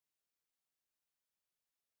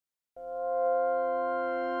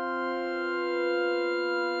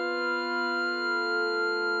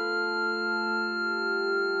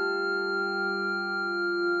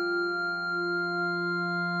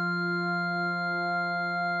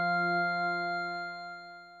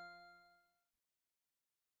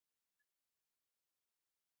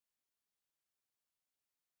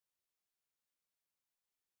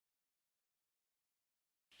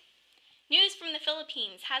News from the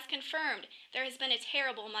Philippines has confirmed there has been a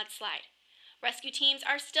terrible mudslide. Rescue teams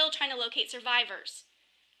are still trying to locate survivors.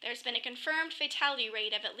 There's been a confirmed fatality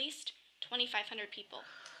rate of at least 2,500 people.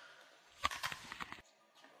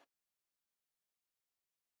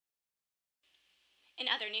 In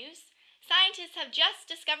other news, scientists have just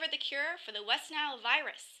discovered the cure for the West Nile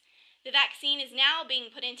virus. The vaccine is now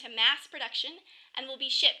being put into mass production and will be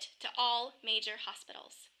shipped to all major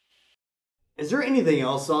hospitals. Is there anything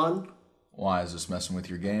else on? Why, is this messing with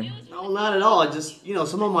your game? No, not at all. Just,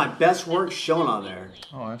 some of my best work's shown on there.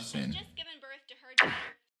 Oh, I've seen. Just given birth to her daughter.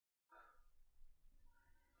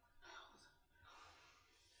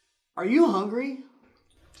 Are you hungry?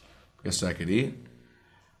 Guess I could eat.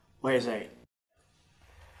 Wait a second.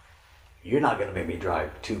 You're not gonna make me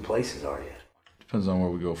drive 2 places, are you? Depends on where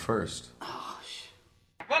we go first. Oh, shit.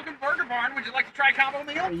 Welcome to Burger Barn. Would you like to try combo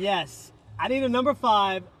meal? Yes. I need a number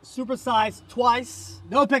 5, supersized twice,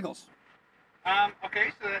 no pickles.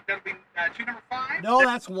 Okay, so that'll be 2 number 5. No,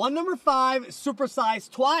 that's 1 number 5,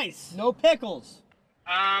 supersized twice, no pickles.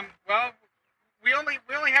 Well, we only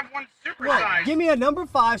have 1 super Look, size. give me a number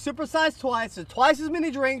 5, supersized twice, and twice as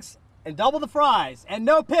many drinks, and double the fries, and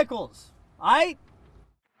no pickles. All right?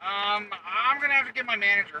 I'm gonna have to get my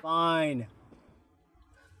manager. Fine.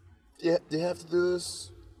 Yeah, do you have to do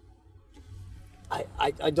this?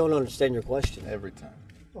 I don't understand your question. Every time.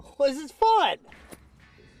 Well, this is fun.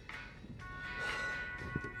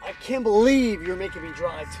 I can't believe you're making me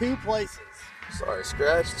drive 2 places. Sorry,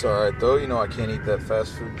 Scratch. It's alright though. You know I can't eat that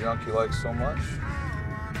fast food junk you like so much.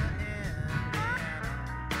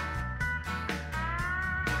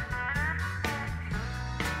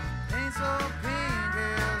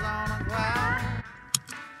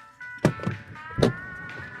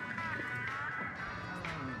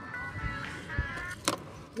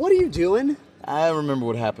 What are you doing? I remember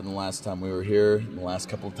what happened the last time we were here, and the last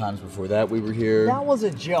couple of times before that we were here. That was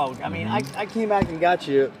a joke. I mean, I came back and got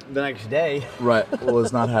you the next day. Right. Well,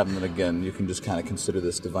 it's not happening again. You can just kind of consider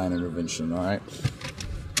this divine intervention, all right?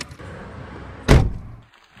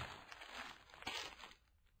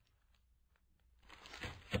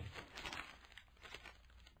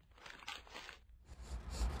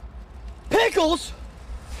 Pickles?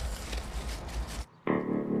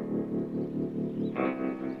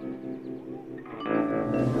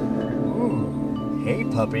 Ooh, hey,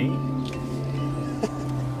 puppy.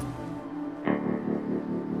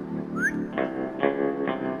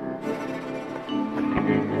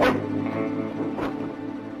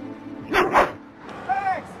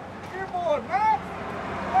 Max! Dear boy, Max!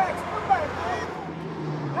 Max, come back, man!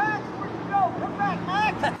 Max, where'd you go? Come back,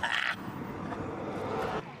 Max!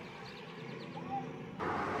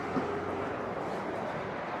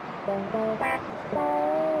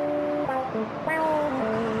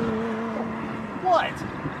 What?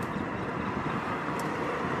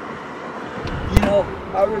 You know,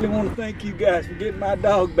 I really want to thank you guys for getting my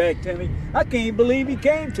dog back to me. I can't believe he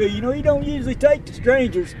came to you. You know, he don't usually take to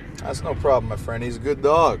strangers. That's no problem, my friend. He's a good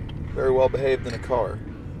dog. Very well behaved in a car.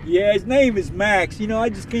 Yeah, his name is Max. You know, I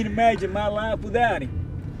just can't imagine my life without him.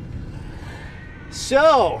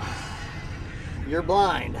 So, you're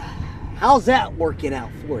blind. How's that working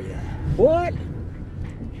out for you? What?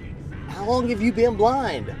 How long have you been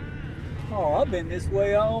blind? Oh, I've been this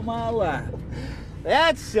way all my life.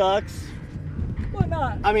 That sucks. Well,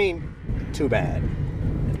 not, I mean, too bad.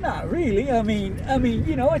 not really. I mean,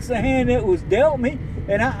 you know, it's the hand that was dealt me,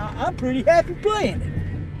 and I'm pretty happy playing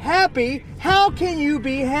it. Happy? How can you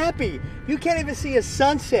be happy? You can't even see a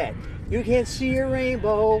sunset. You can't see a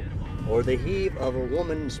rainbow or the heave of a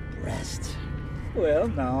woman's breast. Well,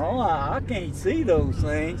 no, I can't see those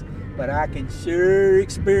things, but I can sure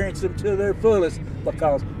experience them to their fullest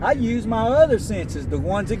because I use my other senses, the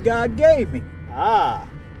ones that God gave me. Ah,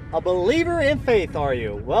 a believer in faith, are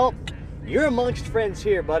you? Well, you're amongst friends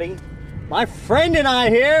here, buddy. My friend and I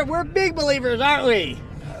here, we're big believers, aren't we?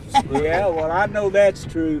 Yeah, well, I know that's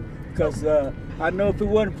true because I know if it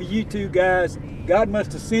wasn't for you two guys, God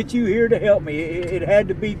must have sent you here to help me. It had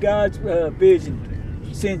to be God's vision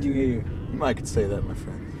to send you here. You might could say that, my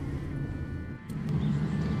friend.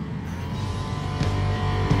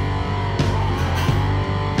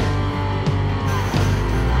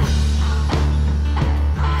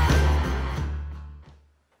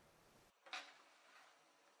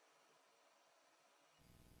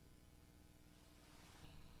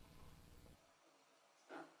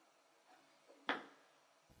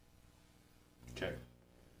 Okay.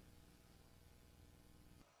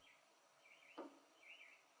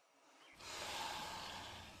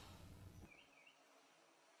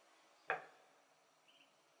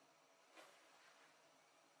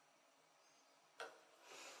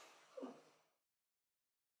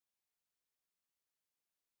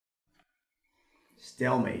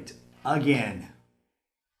 Stalemate again.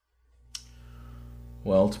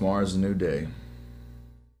 Well, tomorrow's a new day.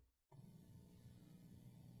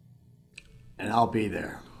 And I'll be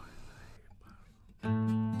there.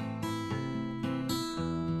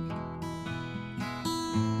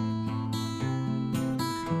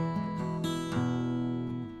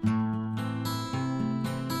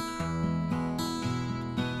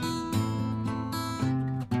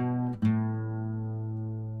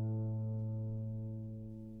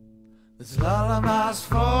 This lullaby's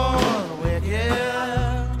for the wicked,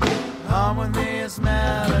 hum with this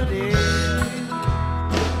melody.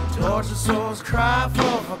 Tortured souls cry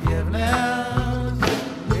for forgiveness.